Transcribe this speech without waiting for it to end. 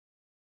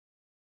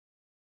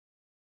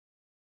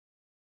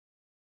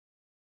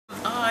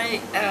I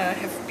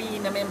have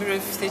been a member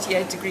of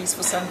 38 Degrees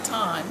for some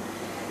time,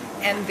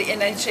 and the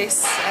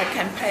NHS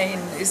campaign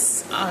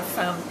is, I've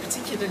found,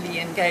 particularly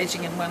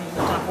engaging and one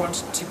that I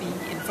wanted to be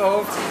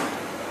involved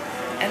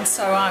in. And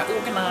so I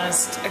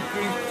organised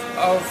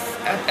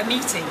a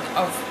meeting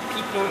of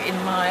people in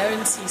my own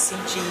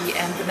CCG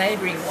and the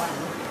neighbouring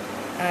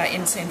one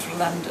in central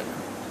London.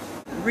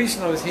 The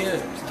reason I was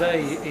here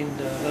today in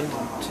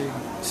London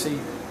to see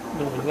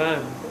Norman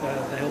Lamb,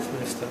 the Health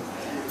Minister,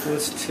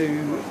 was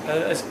to,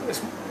 as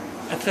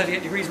a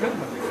 38 Degrees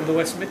member from the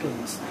West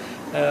Midlands.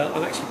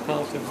 I'm actually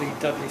part of the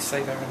Dudley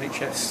Save Our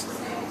NHS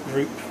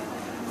group,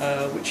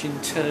 which in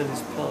turn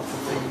is part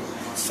of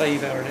the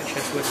Save Our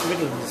NHS West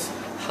Midlands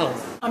hub.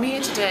 I'm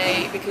here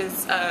today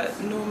because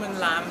Norman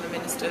Lamb, the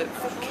Minister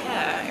for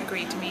Care,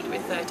 agreed to meet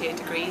with 38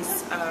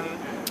 Degrees,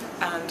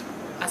 and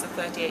as a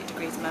 38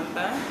 Degrees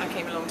member I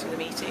came along to the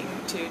meeting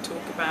to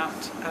talk about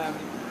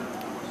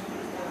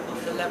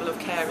the level of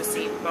care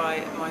received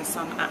by my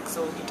son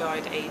Axel, who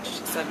died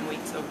aged 7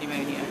 weeks of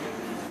pneumonia.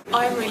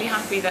 I'm really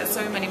happy that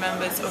so many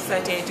members of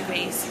 38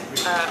 Degrees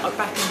are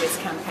backing this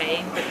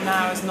campaign, but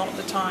now is not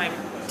the time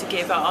to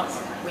give up.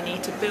 We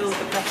need to build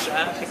the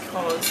pressure,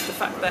 because the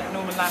fact that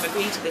Norman Lamb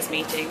agreed to this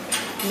meeting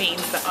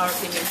means that our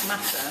opinions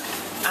matter,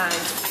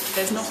 and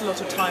there's not a lot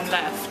of time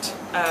left.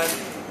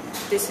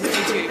 This is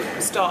due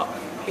to start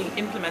being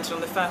implemented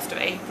on the 1st of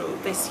April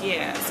this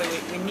year, so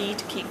we need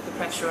to keep the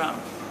pressure up.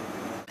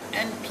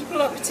 And people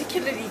are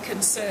particularly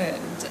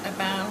concerned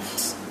about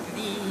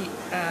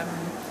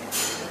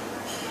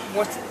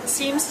what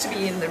seems to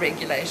be in the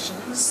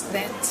regulations,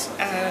 that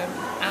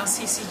our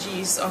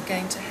CCGs are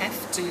going to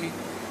have to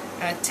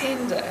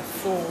tender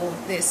for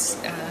this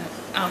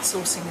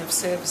outsourcing of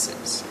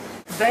services.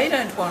 They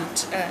don't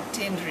want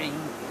tendering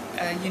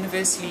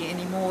universally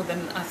any more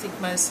than I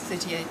think most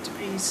 38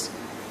 Degrees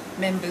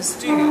members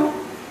do.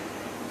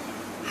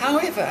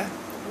 However,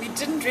 we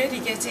didn't really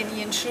get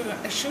any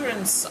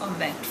assurance on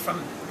that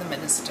from the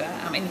Minister.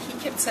 I mean, he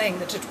kept saying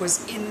that it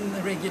was in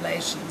the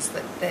regulations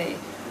that they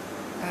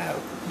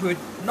were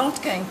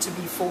not going to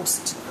be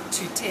forced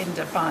to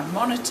tender by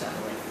monitor.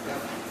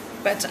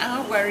 But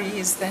our worry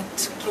is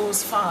that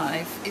Clause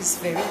 5 is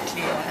very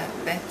clear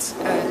that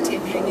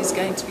tendering is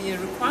going to be a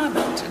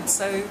requirement, and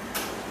so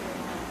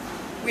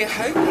we're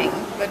hoping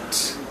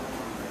that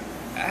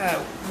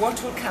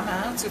what will come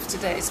out of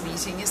today's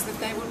meeting is that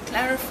they will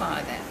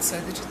clarify that, so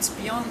that it's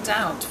beyond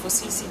doubt for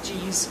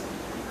CCGs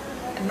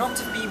not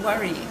to be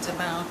worried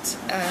about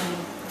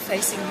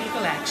facing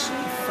legal action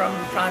from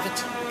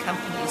private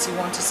companies who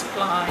want to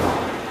supply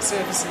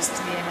services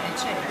to the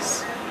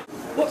NHS.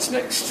 What's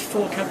next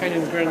for Campaign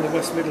on the Ground in the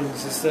West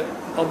Midlands is that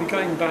I'll be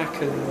going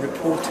back and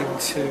reporting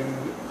to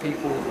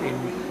people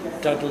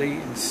in Dudley,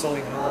 in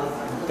Solihull,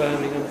 in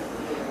Birmingham,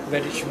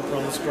 Redditch and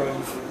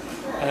Bromsgrove,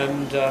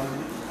 and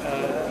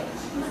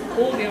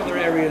all the other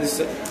areas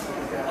that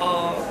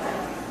are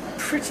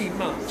pretty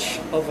much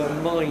of a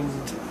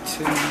mind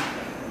to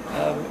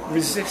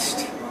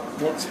resist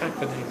what's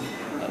happening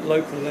at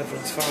local level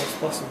as far as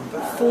possible,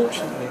 but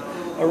fortunately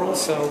are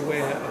also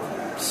aware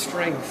of the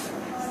strength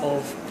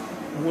of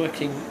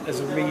working as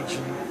a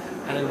region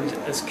and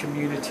as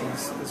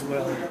communities as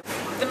well.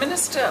 The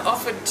Minister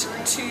offered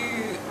to,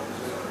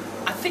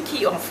 I think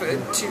he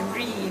offered to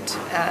read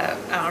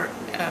our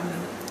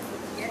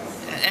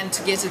and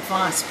to get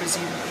advice,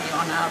 presumably,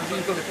 on our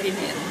legal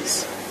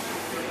opinions.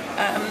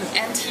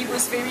 And he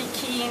was very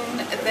keen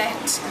that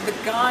the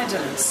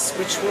guidance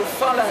which will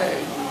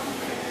follow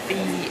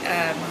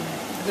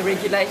the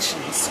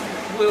regulations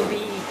will be,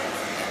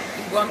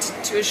 he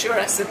wanted to assure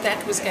us that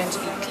that was going to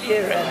be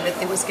clearer and that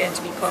there was going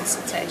to be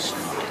consultation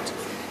on it.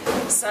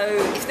 So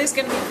if there's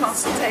going to be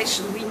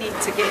consultation, we need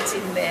to get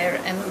in there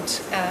and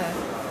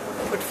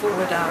put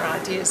forward our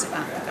ideas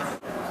about the guidance.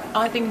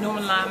 I think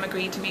Norman Lamb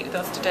agreed to meet with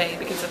us today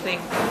because I think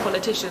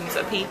politicians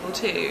are people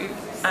too,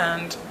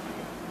 and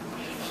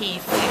he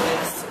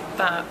feels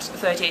that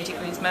 38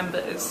 Degrees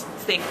members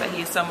think that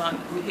he is someone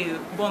who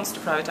wants to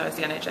privatise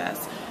the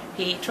NHS.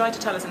 He tried to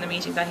tell us in the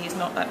meeting that he's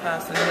not that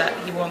person, that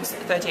he wants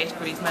 38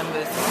 Degrees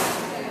members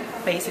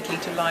basically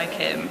to like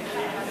him.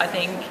 I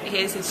think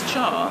here's his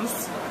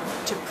chance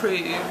to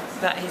prove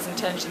that his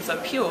intentions are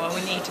pure.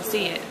 We need to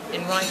see it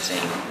in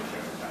writing.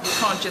 We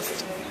can't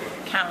just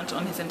count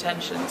on his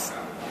intentions.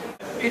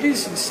 It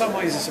is in some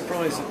ways a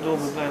surprise that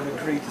Norman Lamb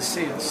agreed to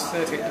see us.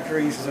 38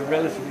 Degrees is a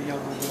relatively young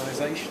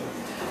organisation,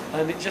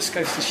 and it just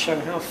goes to show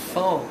how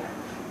far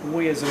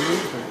we as a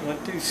movement, and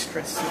I do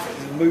stress that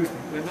as a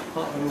movement, we're not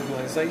part of an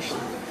organisation,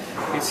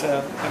 it's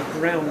a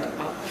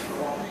ground-up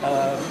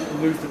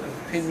movement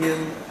of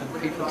opinion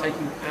and people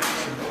taking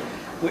action,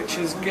 which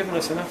has given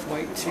us enough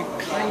weight to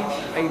claim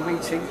a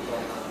meeting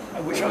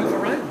which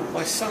overran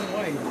by some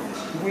way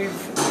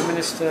with the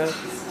Minister,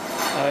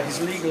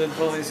 his legal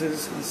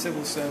advisors and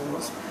civil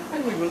servants,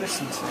 and we were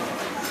listened to.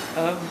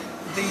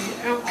 The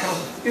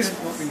outcome isn't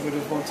what we would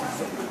have wanted,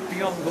 but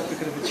beyond what we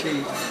could have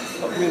achieved.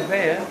 But we're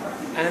there,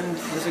 and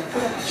there's a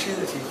good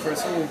opportunity for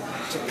us all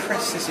to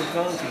press this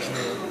advantage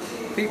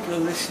now. People are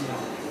listening,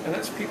 And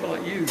that's people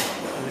like you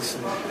that are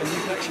listening, and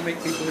you can actually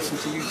make people listen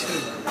to you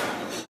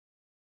too.